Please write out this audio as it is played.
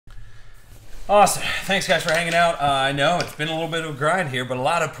Awesome. Thanks, guys, for hanging out. I know it's been a little bit of a grind here, but a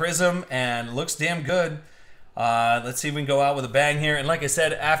lot of Prizm and looks damn good. Let's see if we can go out with a bang here. And like I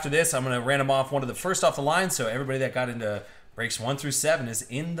said, after this, I'm going to random off one of the first off the line, so everybody that got into breaks 1 through 7 is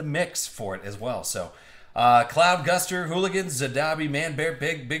in the mix for it as well. So, Cloud, Guster, Hooligan, Zadabi, Man Bear,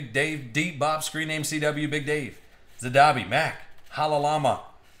 Big Dave, Deep Bob, Screen Name CW, Big Dave, Zadabi, Mac, Halalama.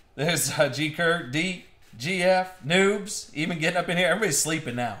 There's G Kurt, D, GF, Noobs, even getting up in here. Everybody's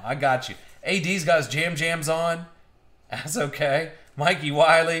sleeping now. I got you. AD's got his jams on. That's okay. Mikey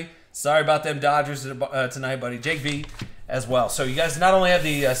Wiley. Sorry about them Dodgers tonight, buddy. Jake V as well. So you guys not only have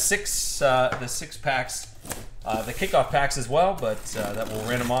the six packs, the kickoff packs as well, but that will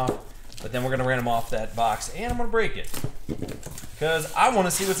random off. But then we're gonna random off that box, and I'm gonna break it because I want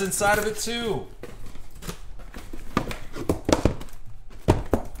to see what's inside of it too.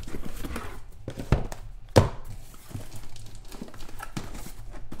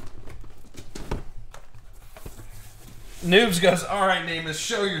 Noobs goes, all right, Namus,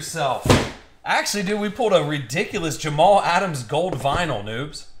 show yourself. Actually, dude, we pulled a ridiculous Jamal Adams gold vinyl,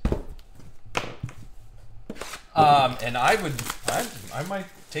 Noobs. And I might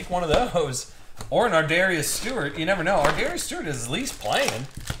take one of those. Or an Ardarius Stewart. You never know. Ardarius Stewart is at least playing.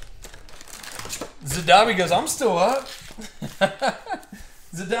 Zadabi goes, I'm still up.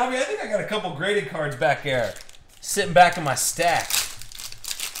 Zadabi, I think I got a couple graded cards back there. Sitting back in my stack.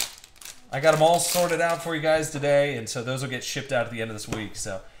 I got them all sorted out for you guys today, and so those will get shipped out at the end of this week.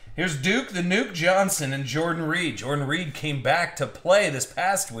 So here's Duke the Nuke Johnson and Jordan Reed. Jordan Reed came back to play this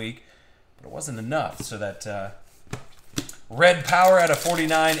past week, but it wasn't enough. So that red power out of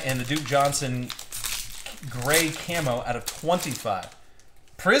 49 and the Duke Johnson gray camo out of 25.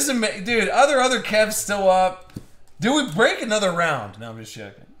 Prizm, dude, other Kev's still up. Do we break another round? No, I'm just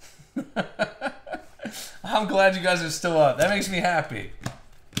joking. I'm glad you guys are still up. That makes me happy.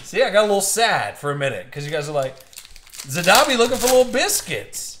 See, I got a little sad for a minute because you guys are like, Zadabi looking for little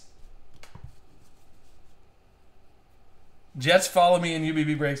biscuits. Jets follow me in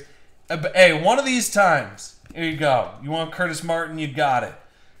UBB breaks. Hey, one of these times, here you go. You want Curtis Martin, you got it.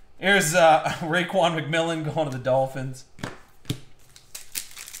 Here's Raekwon McMillan going to the Dolphins.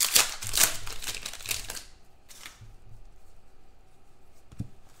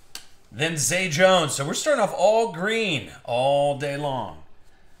 Then Zay Jones. So we're starting off all green all day long.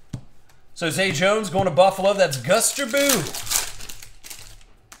 So Zay Jones going to Buffalo. That's Guster Boo.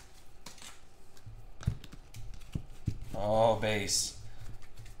 Oh, base.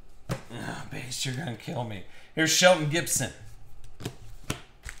 Oh, base, you're going to kill me. Here's Shelton Gibson.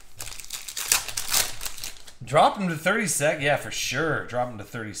 Drop him to 32nd. Yeah, for sure. Drop him to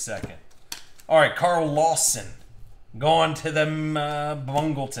 32nd. All right, Carl Lawson. Going to the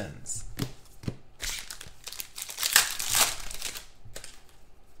Bungletons.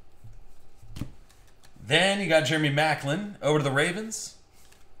 Then you got Jeremy Maclin over to the Ravens.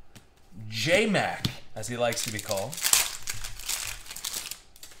 J-Mac, as he likes to be called.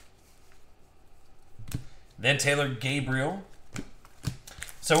 Then Taylor Gabriel.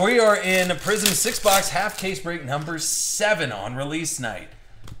 So we are in a Prizm 6-box half case break number 7 on release night.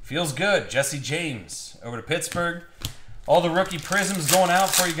 Feels good. Jesse James over to Pittsburgh. All the rookie Prizms going out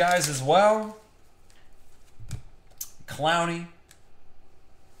for you guys as well. Clowney.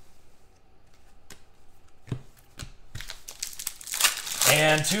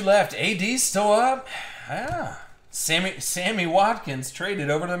 And 2 left. AD's still up. Ah, Sammy Watkins traded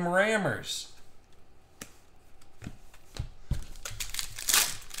over to the Rammers.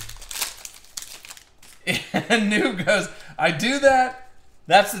 And Noob goes, I do that.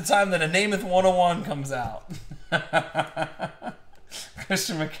 That's the time that a Namath 101 comes out.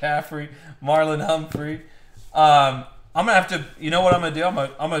 Christian McCaffrey, Marlon Humphrey. I'm gonna have to. You know what I'm gonna do? I'm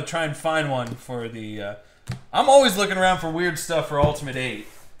gonna try and find one for the. I'm always looking around for weird stuff for Ultimate 8.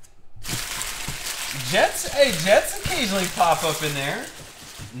 Jets, hey, Jets occasionally pop up in there.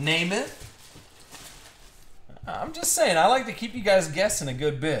 Name it. I'm just saying, I like to keep you guys guessing a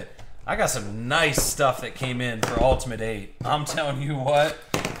good bit. I got some nice stuff that came in for Ultimate 8. I'm telling you what,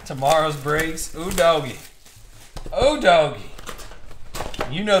 tomorrow's breaks, ooh doggy. Oh doggy.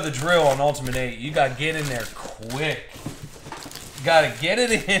 You know the drill on Ultimate 8. You got to get in there quick. Got to get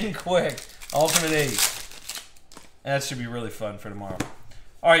it in quick. Ultimate 8. That should be really fun for tomorrow.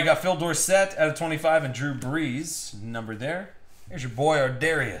 All right, you got Phil Dorsett out of 25 and Drew Brees, number there. Here's your boy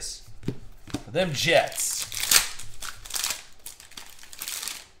Ardarius. For them Jets.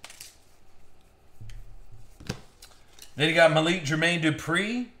 Then you got Malik Jermaine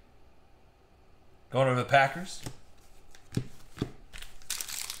Dupri going over the Packers.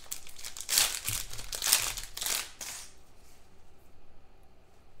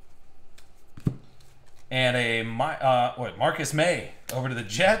 And a Marcus May over to the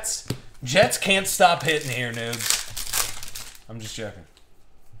Jets. Jets can't stop hitting here, noobs. I'm just joking.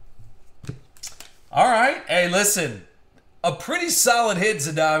 All right. Hey, listen. A pretty solid hit,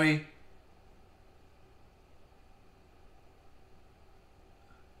 Zadami.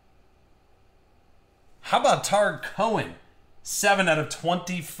 How about Tard Cohen? 7 out of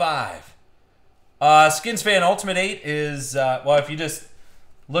 25. Skins Fan Ultimate 8 is, well, if you just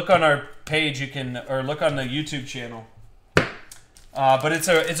look on our page, you can, or look on the YouTube channel. But it's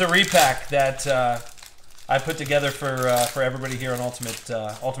a repack that I put together for everybody here on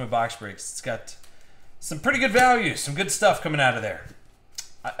Ultimate Box Breaks. It's got some pretty good value, some good stuff coming out of there.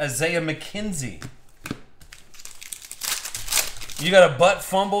 Isaiah McKenzie. You got a butt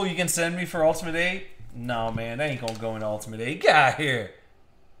fumble you can send me for Ultimate 8? No, man, that ain't gonna go into Ultimate 8. Get out here.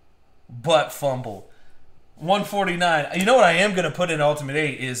 Butt fumble. 149. You know what I am gonna put in Ultimate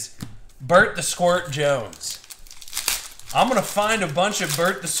 8 is Bert the Squirt Jones. I'm gonna find a bunch of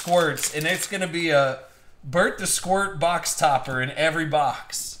Bert the Squirts, and it's gonna be a Bert the Squirt box topper in every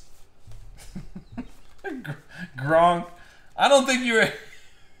box. Gronk. I don't think you were...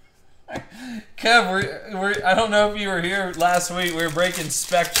 Kev, I don't know if you were here last week. We were breaking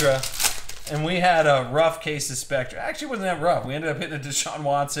Spectra, and we had a rough case of Spectra. Actually, it wasn't that rough. We ended up hitting a Deshaun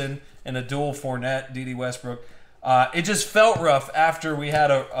Watson and a dual Fournette, D.D. Westbrook. It just felt rough after we had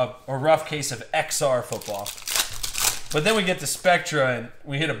a rough case of XR football. But then we get to Spectra, and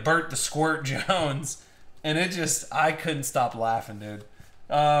we hit a Bert the Squirt Jones, and it just, I couldn't stop laughing, dude.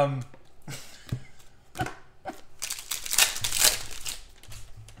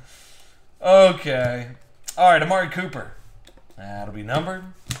 Okay. All right, Amari Cooper. That'll be numbered.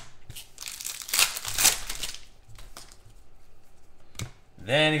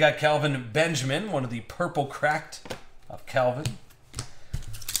 Then you got Kelvin Benjamin, one of the purple cracked of Kelvin.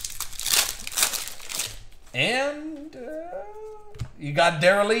 And you got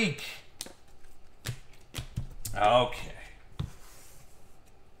Derelique. Okay.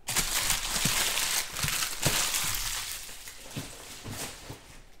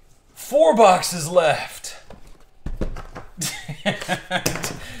 4 boxes left.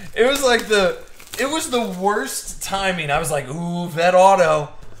 It was like it was the worst timing. I was like, ooh, vet auto.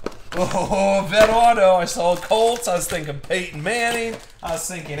 Oh, vet auto. I saw Colts. I was thinking Peyton Manning. I was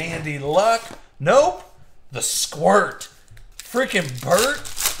thinking Andy Luck. Nope. The Squirt. Freaking Bert.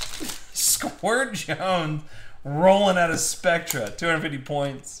 Squirt Jones rolling out of Spectra. 250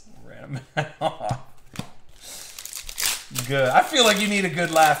 points. Ran him off. Good. I feel like you need a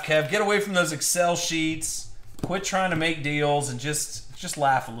good laugh, Kev. Get away from those Excel sheets. Quit trying to make deals and just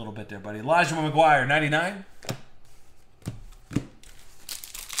laugh a little bit there, buddy. Elijah McGuire, 99.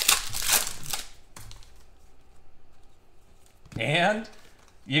 And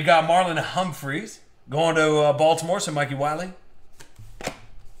you got Marlon Humphreys going to Baltimore, so Mikey Wiley.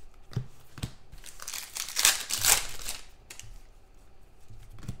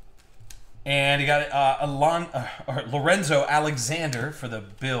 And you got Lorenzo Alexander for the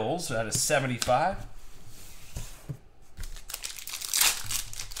Bills at a 75.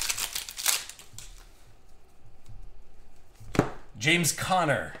 James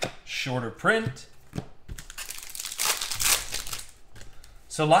Conner, shorter print.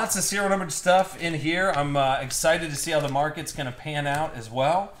 So lots of serial numbered stuff in here. I'm excited to see how the market's going to pan out as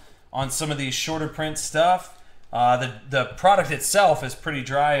well on some of these shorter print stuff. The product itself is pretty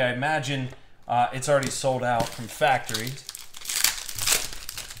dry. I imagine it's already sold out from factory.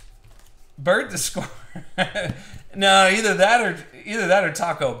 Bert the Squirt. No, either that or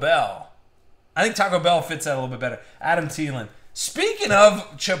Taco Bell. I think Taco Bell fits that a little bit better. Adam Thielen. Speaking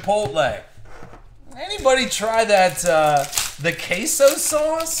of Chipotle, anybody try that the queso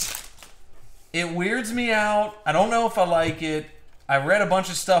sauce? It weirds me out. I don't know if I like it. I read a bunch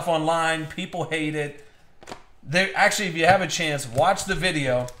of stuff online. People hate it. Actually, if you have a chance, watch the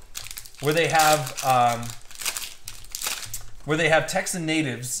video where they have Texan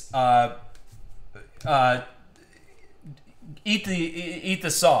natives eat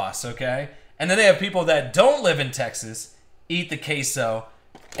the sauce, okay? And then they have people that don't live in Texas eat the queso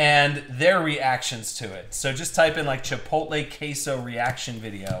and their reactions to it. So just type in like Chipotle queso reaction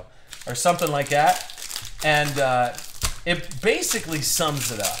video or something like that, and it basically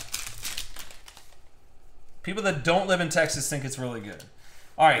sums it up. People that don't live in Texas think it's really good.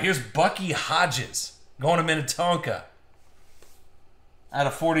 All right, here's Bucky Hodges going to Minnetonka out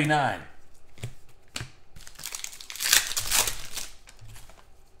of 49.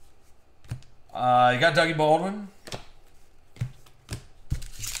 You got Dougie Baldwin.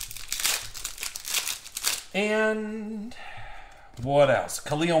 And what else?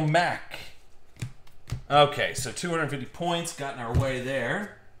 Khalil Mack. Okay, so 250 points got in our way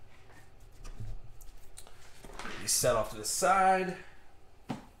there. These set off to the side.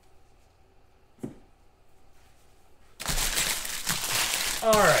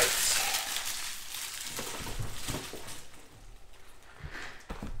 All right.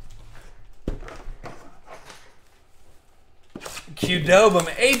 Qdoba.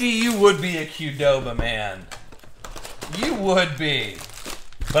 AD, you would be a Qdoba, man. You would be.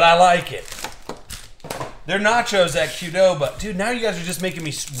 But I like it. They're nachos at Qdoba. Dude, now you guys are just making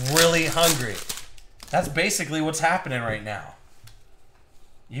me really hungry. That's basically what's happening right now.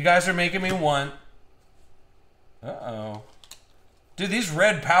 You guys are making me want... Uh-oh. Dude, these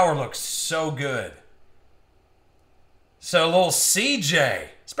red power look so good. So, little CJ.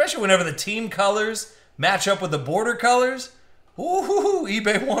 Especially whenever the team colors match up with the border colors. Ooh,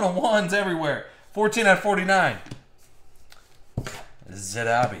 eBay 101s everywhere. 14 out of 49.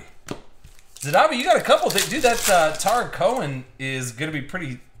 Zadabi. Zadabi, you got a couple things. Dude, that Tarek Cohen is going to be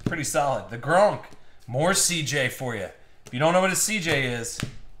pretty solid. The Gronk. More CJ for you. If you don't know what a CJ is,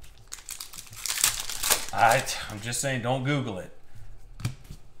 I'm just saying, don't Google it.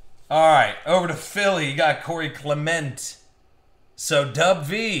 All right, over to Philly. You got Corey Clement. So, Dub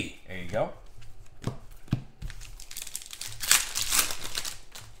V. There you go.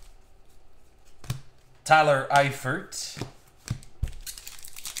 Tyler Eifert.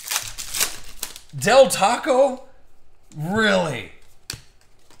 Del Taco? Really?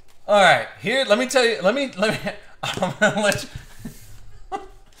 All right, here, let me tell you, I'm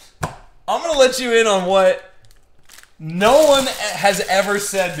gonna let you in on what no one has ever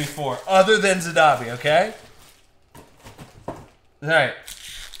said before, other than Zadabi, okay? All right.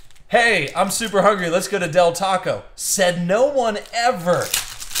 Hey, I'm super hungry, let's go to Del Taco. Said no one ever.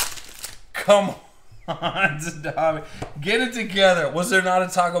 Come on, Zadabi. Get it together. Was there not a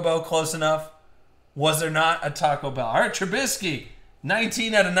Taco Bell close enough? Was there not a Taco Bell? All right, Trubisky.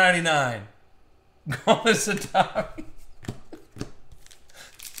 19 out of 99. Going to Zadabi.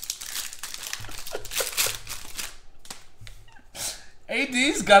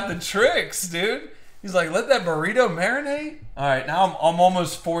 AD's got the tricks, dude. He's like, let that burrito marinate. All right, now I'm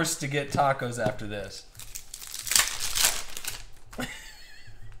almost forced to get tacos after this.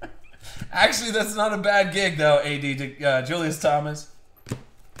 Actually, that's not a bad gig, though, AD, to Julius Thomas.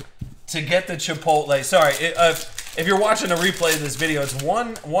 To get the Chipotle. Sorry, if you're watching a replay of this video, it's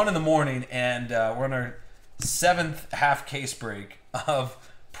 1 in the morning, and we're on our 7th half case break of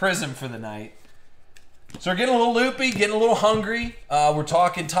Prizm for the night. So we're getting a little loopy, getting a little hungry. We're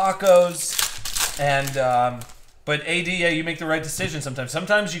talking tacos, and but AD, yeah, you make the right decision sometimes.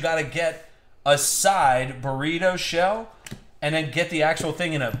 Sometimes you got to get a side burrito shell, and then get the actual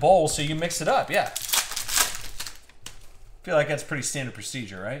thing in a bowl so you mix it up. Yeah. I feel like that's pretty standard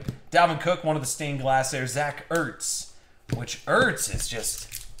procedure, right? Dalvin Cook, one of the stained glass there. Zach Ertz, which Ertz is just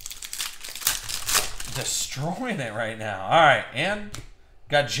destroying it right now. All right, and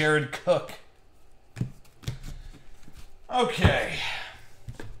got Jared Cook. Okay.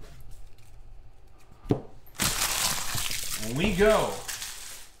 When we go,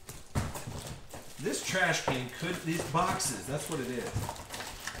 this trash can could, these boxes, that's what it is.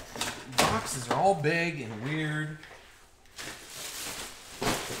 Boxes are all big and weird.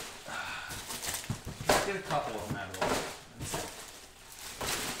 Let's get a couple of them out of the way.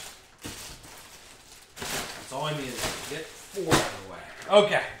 That's all I need is to get 4 out of the way.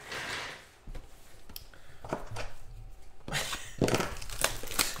 Okay.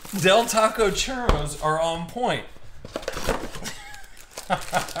 Del Taco churros are on point.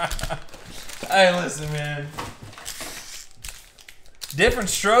 Hey, listen, man. Different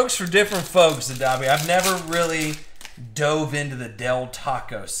strokes for different folks, Adabi. I've never really dove into the Del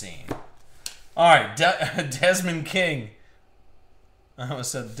Taco scene. All right, Desmond King. I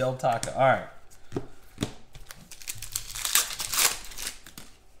almost said Del Taco. All right.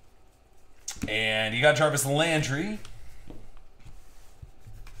 And you got Jarvis Landry.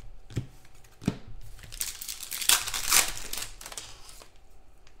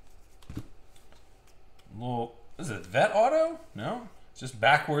 Little, is it vet auto? No, it's just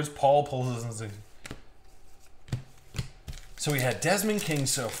backwards. Paul pulls us. So we had Desmond King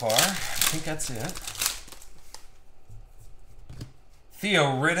so far. I think that's it.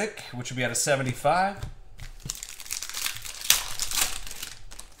 Theo Riddick, which would be out of 75.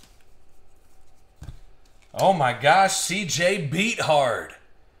 Oh my gosh, CJ beat hard.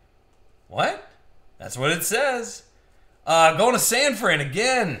 What? That's what it says. Going to San Fran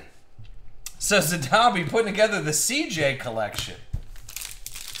again. So Zadabi putting together the CJ collection.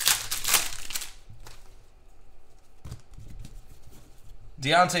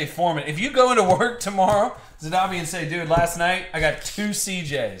 Deontay Foreman. If you go into work tomorrow, Zadabi, and say, dude, last night I got 2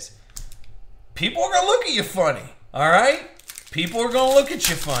 CJs. People are going to look at you funny. All right? People are going to look at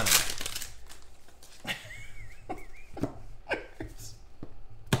you funny.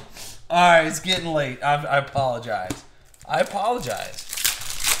 All right, it's getting late. I apologize. I apologize.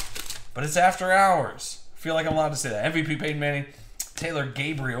 But it's after hours. I feel like I'm allowed to say that. MVP Peyton Manning, Taylor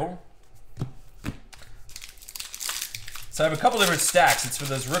Gabriel. So I have a couple different stacks. It's for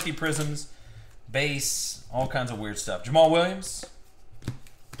those rookie prisms, base, all kinds of weird stuff. Jamal Williams.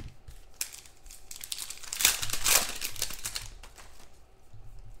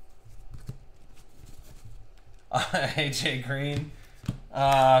 AJ Green.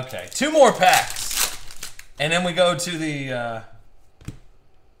 Okay, 2 more packs. And then we go to the,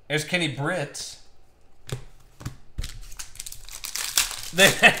 there's Kenny Britt.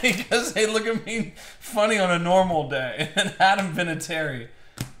 Because they look at me funny on a normal day. And Adam Vinatieri.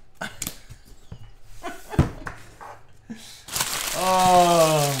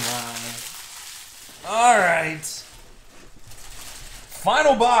 Oh, my. All right.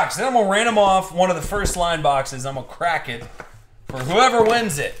 Final box. Then I'm going to random off one of the first line boxes. I'm going to crack it for whoever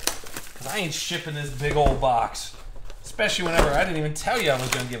wins it. Because I ain't shipping this big old box. Especially whenever I didn't even tell you I was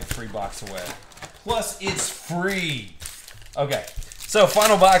going to give a free box away. Plus, it's free. Okay. So,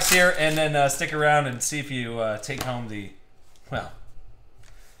 final box here. And then stick around and see if you take home the, well,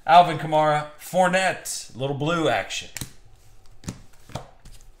 Alvin Kamara, Fournette, little blue action.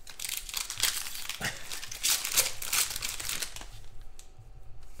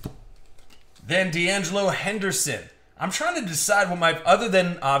 Then D'Angelo Henderson. I'm trying to decide what my, other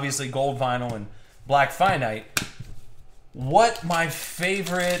than obviously gold vinyl and black finite, what my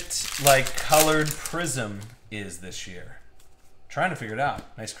favorite like colored prism is this year. Trying to figure it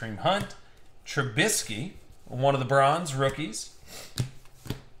out. Nice cream Hunt, Trubisky, one of the bronze rookies.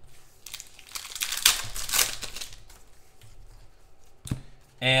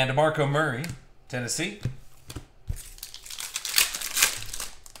 And Marco Murray, Tennessee.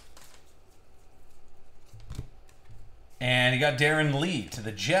 And you got Darren Lee to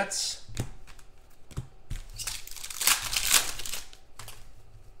the Jets.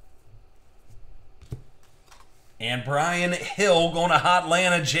 And Brian Hill going to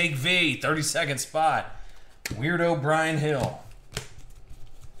Hotlanta, Jake V, 32nd spot. Weirdo Brian Hill.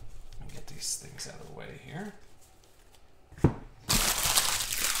 Let me get these things out of the way here.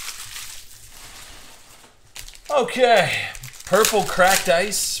 Okay, purple cracked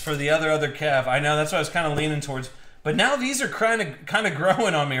ice for the other Kev. I know, that's what I was kind of leaning towards. But now these are kind of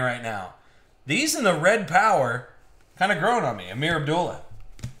growing on me right now. These and the red power kind of growing on me. Amir Abdullah.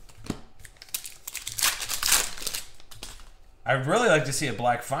 I'd really like to see a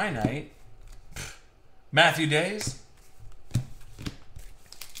black finite. Matthew Days.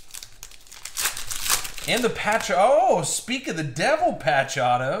 And the patch. Oh, speak of the devil patch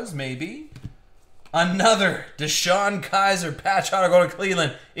autos, maybe. Another Deshaun Kaiser patch auto going to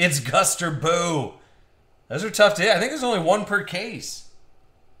Cleveland. It's Guster Boo. Those are tough to hit. I think there's only 1 per case.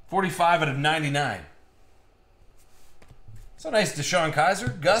 45 out of 99. So nice Deshaun Kaiser.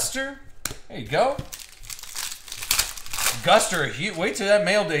 Guster. There you go. Guster, wait till that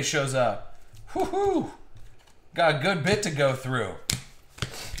mail day shows up. Woohoo! Got a good bit to go through.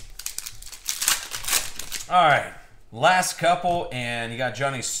 All right. Last couple, and you got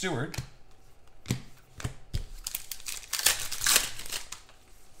Johnny Stewart.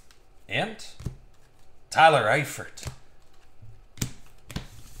 And Tyler Eifert.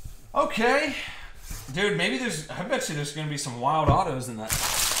 Okay. Dude, maybe there's, I bet you there's going to be some wild autos in that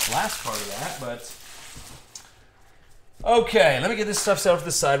last part of that, but. Okay, let me get this stuff set off to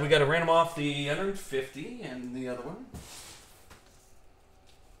the side. We got to random off the 150 and the other one.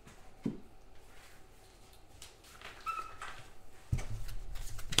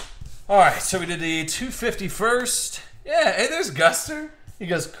 All right, so we did the 250 first. Yeah, hey, there's Guster. He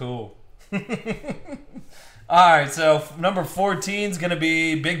goes, cool. All right, so number 14 is going to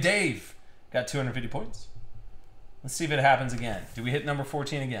be Big Dave. Got 250 points. Let's see if it happens again. Do we hit number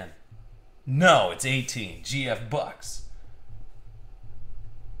 14 again? No, it's 18. GF Bucks.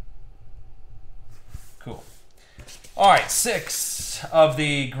 Cool. All right, 6 of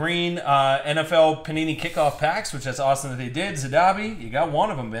the green NFL Panini kickoff packs, which that's awesome that they did. Zadabi, you got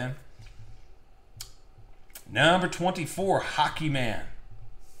 1 of them, man. Number 24, Hockey Man.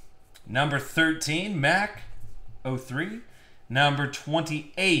 Number 13, Mac 03. Number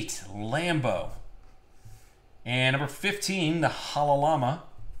 28, Lambo. And number 15, the Halalama.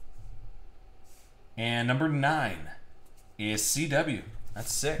 And number 9 is CW.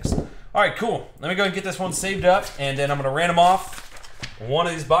 That's 6. All right, cool. Let me go and get this one saved up, and then I'm going to random off one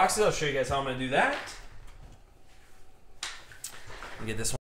of these boxes. I'll show you guys how I'm going to do that. Get this one.